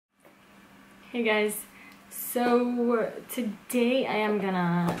Hey guys, so today I am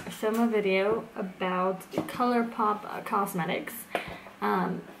gonna film a video about ColourPop cosmetics.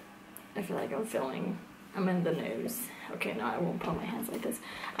 I feel like I'm in the news. Okay, no, I won't put my hands like this.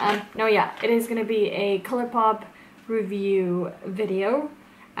 No, yeah, it is gonna be a ColourPop review video.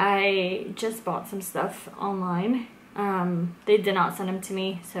 I just bought some stuff online. They did not send them to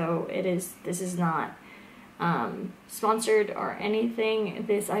me, so this is not sponsored or anything.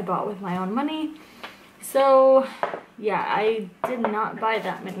 This I bought with my own money. So yeah, I did not buy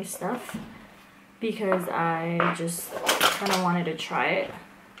that many stuff because I just kind of wanted to try it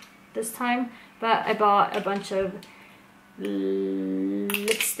this time. But I bought a bunch of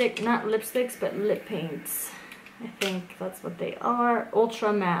not lipsticks, but lip paints. I think that's what they are.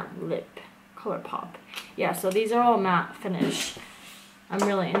 Ultra Matte Lip ColourPop. Yeah, so these are all matte finish. I'm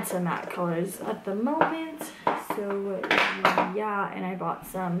really into matte colors at the moment, so yeah, and I bought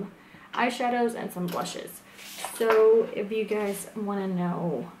some eyeshadows and some blushes. So if you guys want to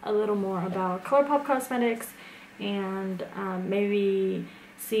know a little more about ColourPop cosmetics and maybe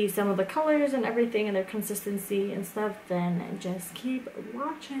see some of the colors and everything and their consistency and stuff, then just keep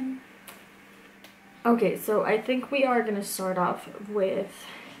watching. Okay, so I think we are going to start off with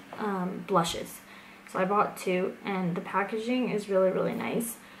blushes. So I bought two, and the packaging is really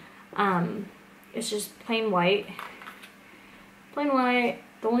nice. It's just plain white. The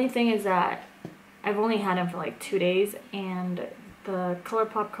only thing is that I've only had them for like 2 days, and the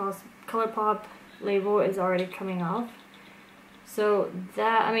ColourPop label is already coming off. So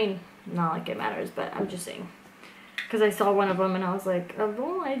that, I mean, not like it matters, but I'm just saying, because I saw one of them and I was like,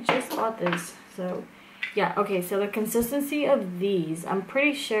 oh, I just bought this. So yeah, okay, so the consistency of these, I'm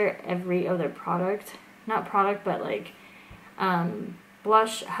pretty sure every other product, not product, but like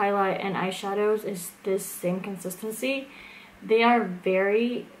blush, highlight, and eyeshadows is this same consistency. They are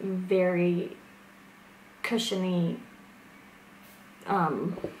very cushiony.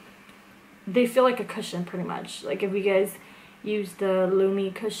 They feel like a cushion pretty much. Like if you guys use the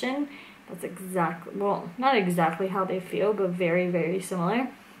Lumi cushion, that's exactly, well, not exactly how they feel, but very similar.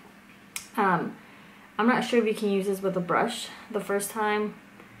 I'm not sure if you can use this with a brush. The first time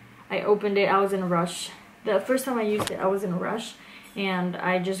I opened it, I was in a rush. The first time I used it, I was in a rush, and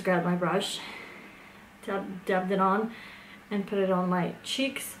I just grabbed my brush, dabbed it on, and put it on my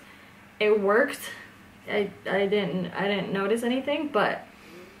cheeks. It worked. I didn't notice anything, but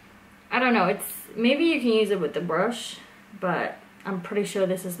I don't know. It's maybe you can use it with the brush, but I'm pretty sure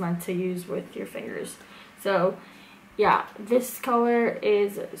this is meant to use with your fingers. So yeah, this color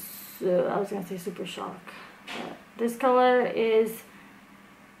is, I was gonna say Super Shock. This color is,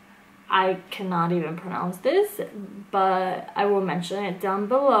 I cannot even pronounce this, but I will mention it down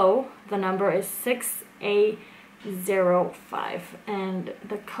below. The number is 6A05, and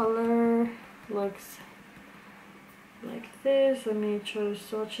the color looks like this. Let me try to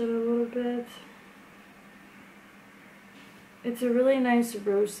swatch it a little bit. It's a really nice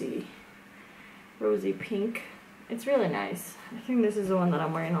rosy pink. It's really nice. I think this is the one that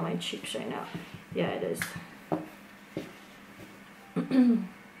I'm wearing on my cheeks right now. Yeah, it is.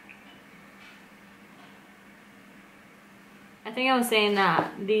 I think I was saying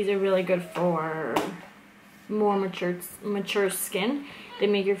that these are really good for more mature skin. They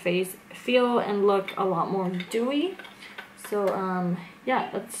make your face feel and look a lot more dewy. So yeah,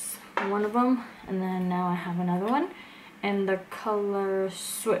 that's one of them. And then now I have another one, and the color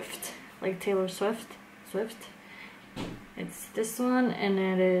Swift, like Taylor Swift. It's this one, and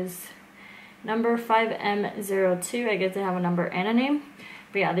it is number 5M02. I guess they have a number and a name.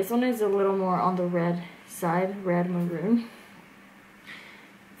 But yeah, this one is a little more on the red side, red maroon.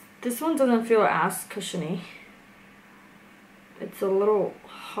 This one doesn't feel as cushiony. It's a little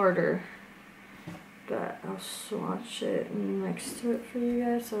harder, but I'll swatch it next to it for you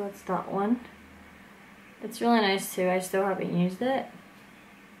guys. So that's that one. It's really nice too. I still haven't used it,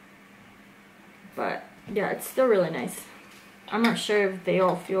 but yeah, it's still really nice. I'm not sure if they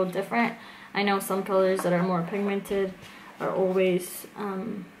all feel different. I know some colors that are more pigmented are always,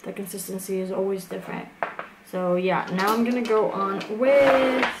 the consistency is always different. So yeah, now I'm gonna go on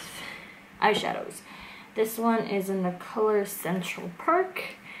with eyeshadows. This one is in the color Central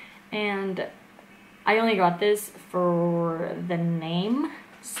Park, and I only got this for the name.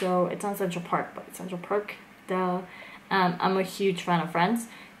 So it's on Central Park, but Central Park, duh. I'm a huge fan of Friends,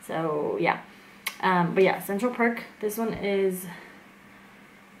 so yeah. But yeah, Central Park. This one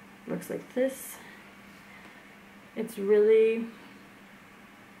looks like this. It's really,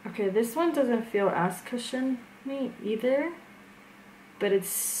 okay, this one doesn't feel as cushiony either, but it's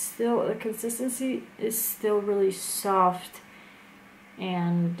still, the consistency is still really soft,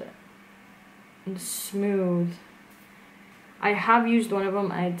 and and smooth. I have used one of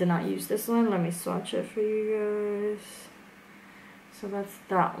them. I did not use this one. Let me swatch it for you guys. So that's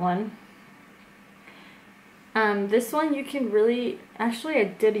that one. This one you can really, actually I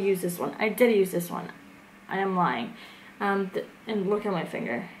did use this one. I am lying. And look at my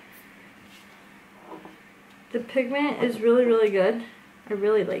finger. The pigment is really, really good. I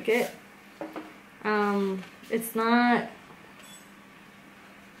really like it. It's not,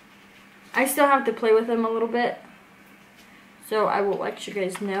 I still have to play with them a little bit, so I will let you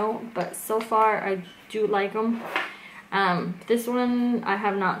guys know, but so far I do like them. This one I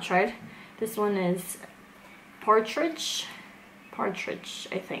have not tried. This one is Partridge,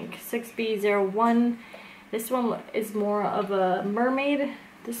 I think, 6B01. This one is more of a mermaid.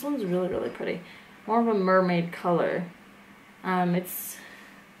 This one's really, really pretty. More of a mermaid color. It's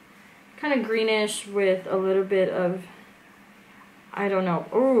kind of greenish with a little bit of, I don't know.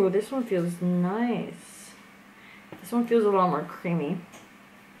 Oh, this one feels nice. This one feels a lot more creamy.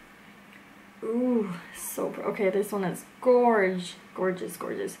 Ooh, so okay. This one is gorgeous.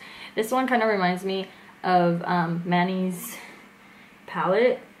 This one kind of reminds me of Manny's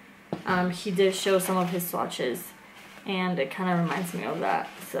palette. He did show some of his swatches, and it kind of reminds me of that.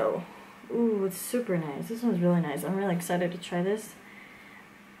 So, ooh, it's super nice. This one's really nice. I'm really excited to try this.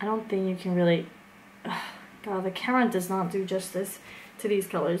 I don't think you can really, God, the camera does not do justice to these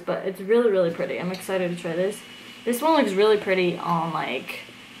colors, but it's really, really pretty. I'm excited to try this. This one looks really pretty on, like,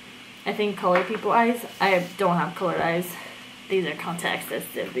 I think color people eyes. I don't have colored eyes. These are contacts, as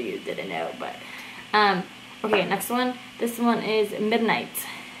if you didn't know, but, okay, next one. This one is Midnight.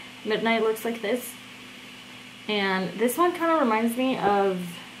 Midnight looks like this. And this one kind of reminds me of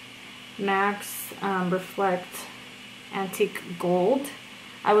MAC's Reflect Antique Gold.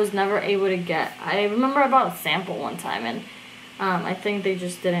 I was never able to get, I remember I bought a sample one time, and I think they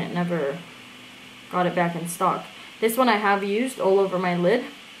just never got it back in stock. This one I have used all over my lid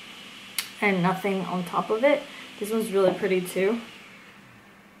and nothing on top of it. This one's really pretty too.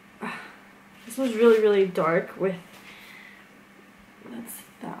 This one's really, really dark with, that's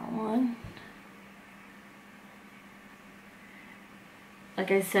that one. Like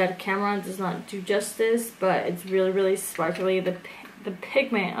I said, camera does not do justice, but it's really, really sparkly. The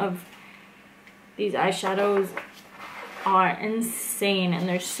pigment of these eyeshadows are insane, and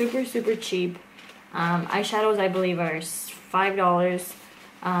they're super, super cheap. Eyeshadows, I believe, are $5.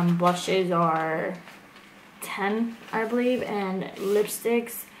 Blushes are $10, I believe, and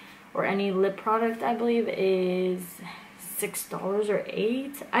lipsticks or any lip product, I believe, is $6 or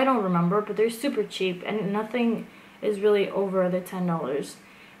 $8. I don't remember, but they're super cheap, and nothing is really over the $10.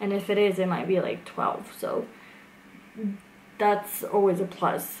 And if it is, it might be like $12. So that's always a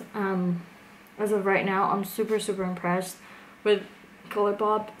plus. As of right now, I'm super, super impressed with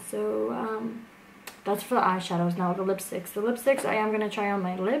Colourpop. So that's for the eyeshadows. Now the lipsticks. The lipsticks I am going to try on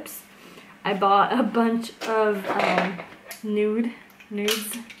my lips. I bought a bunch of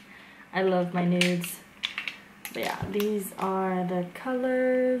nudes. I love my nudes. But yeah, these are the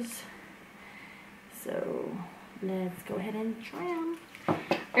colors. So let's go ahead and try them.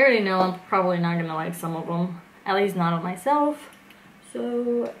 I already know I'm probably not going to like some of them. At least not on myself.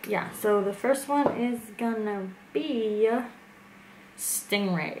 So yeah, so the first one is gonna be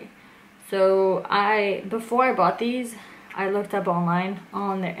Stingray. So before I bought these, I looked up online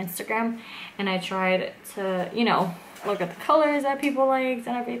on their Instagram, and I tried to, you know, look at the colors that people liked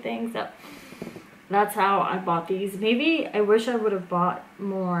and everything. So that's how I bought these. Maybe I wish I would have bought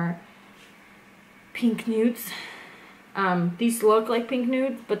more pink nudes. These look like pink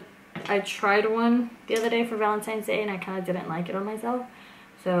nudes, but I tried one the other day for Valentine's Day, and I kind of didn't like it on myself.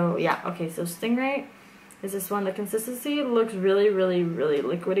 So yeah, okay, so Stingray is this one. The consistency looks really, really, really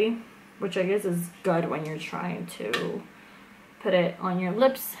liquidy, which I guess is good when you're trying to put it on your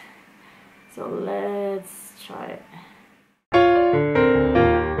lips. So let's try it.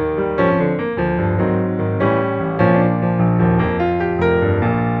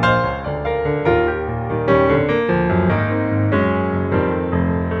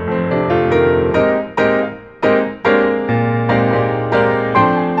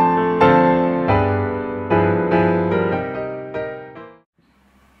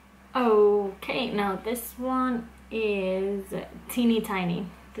 Okay, now this one is teeny tiny.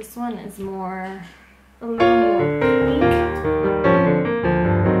 This one is a little more pink.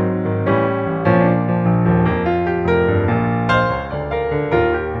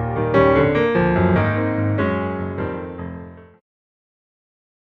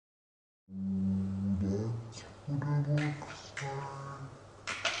 That's what it looks like.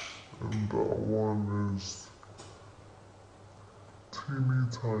 And that one is teeny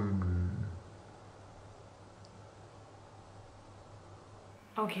tiny.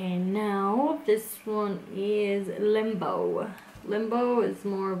 Okay, now this one is Limbo. Limbo is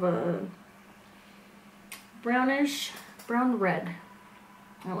more of a brownish, brown red,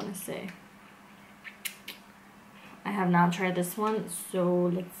 I want to say. I have not tried this one,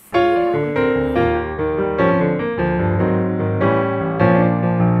 so let's see how it goes.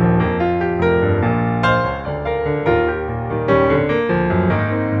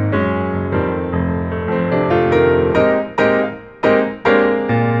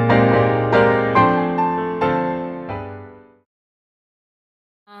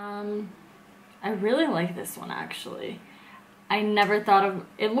 I really like this one actually. I never thought of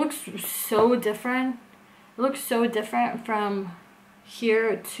it. Looks so different. It looks so different from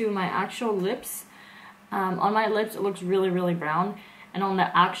here to my actual lips. On my lips it looks really brown, and on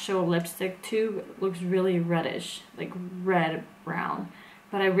the actual lipstick tube it looks really reddish, like red brown.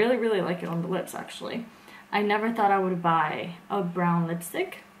 But I really like it on the lips actually. I never thought I would buy a brown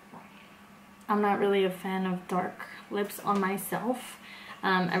lipstick. I'm not really a fan of dark lips on myself.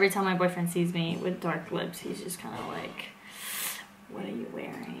 Every time my boyfriend sees me with dark lips, he's just kind of like, what are you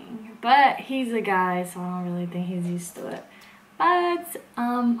wearing? But he's a guy, so I don't really think he's used to it. But,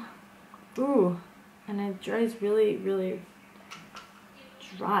 ooh, and it dries really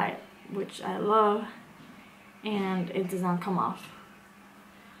dry, which I love, and it does not come off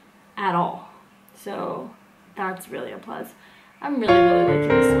at all. So that's really a plus. I'm really liking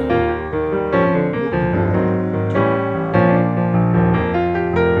this one.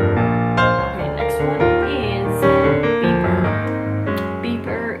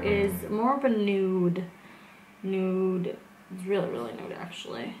 A nude, it's really nude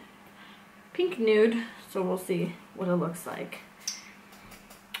actually, pink nude, so we'll see what it looks like.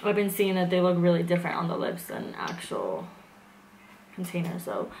 I've been seeing that they look really different on the lips than actual container,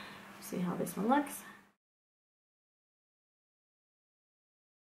 so see how this one looks.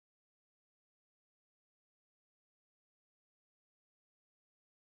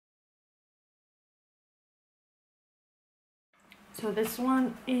 So this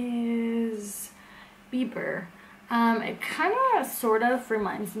one is Beeper. It kind of sort of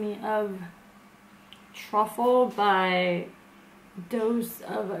reminds me of Truffle by Dose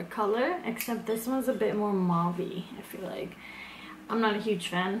of Color, except this one's a bit more mauve-y, I feel like. I'm not a huge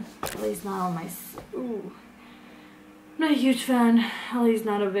fan, at least not on my... Ooh. I'm not a huge fan, at least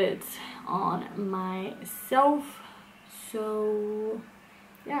not of it on myself. So,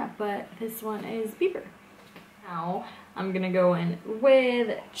 yeah, but this one is Beeper. Now, I'm gonna go in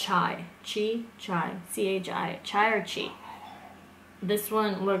with Chai, C-H-I, Chai or Chi. This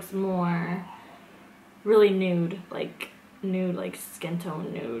one looks more really nude, like skin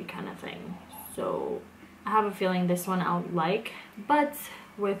tone nude kind of thing. So I have a feeling this one I'll like, but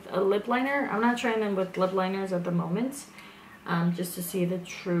with a lip liner, I'm not trying them with lip liners at the moment, just to see the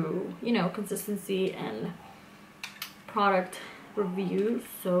true, you know, consistency and product review.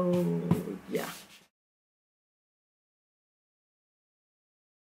 So yeah.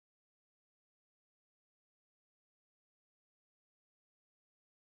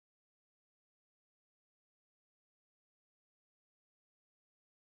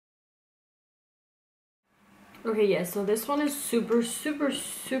 Okay, yeah, so this one is super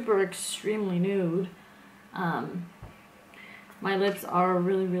extremely nude. My lips are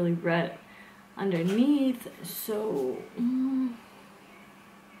really red underneath, so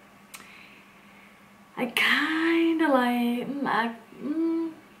I kind of like,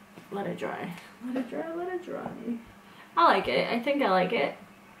 let it dry. I like it. I think I like it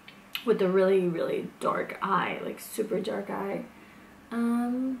with the really dark eye, like super dark eye.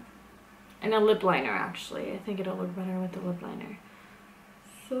 And a lip liner, actually. I think it'll look better with the lip liner.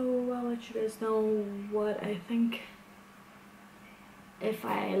 So I'll let you guys know what I think, if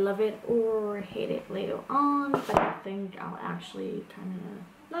I love it or hate it later on. But I think I'll actually kind of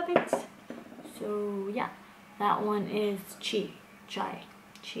love it. So yeah, that one is Chai.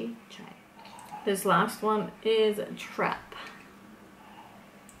 This last one is Trap.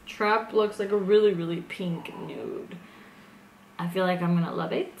 Trap looks like a really pink nude. I feel like I'm gonna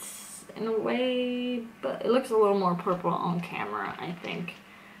love it in a way, but it looks a little more purple on camera, I think.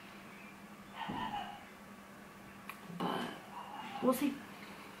 But we'll see.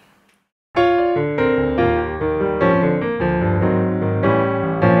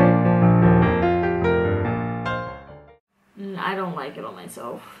 I don't like it on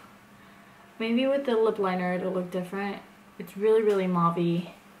myself. Maybe with the lip liner it'll look different. It's really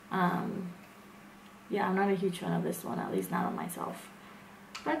mauve-y. Yeah, I'm not a huge fan of this one, at least not on myself.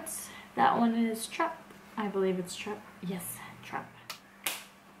 But that one is Trap. I believe it's Trap. Yes, Trap.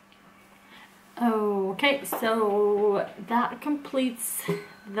 Oh, Okay, so that completes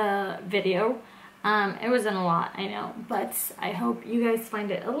the video. It wasn't a lot, I know, but I hope you guys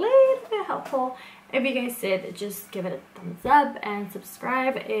find it a little bit helpful. If you guys did, just give it a thumbs up and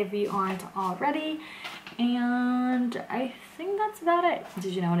subscribe if you aren't already. And I think that's about it.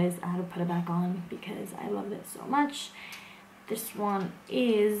 Did you notice I had to put it back on because I love it so much? This one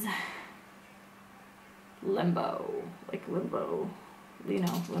is Limbo, like limbo, you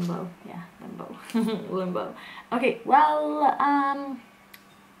know, limbo, yeah, limbo, limbo. Okay, well,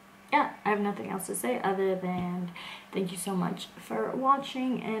 yeah, I have nothing else to say other than thank you so much for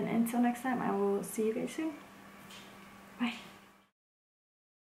watching, and until next time, I will see you guys soon. Bye.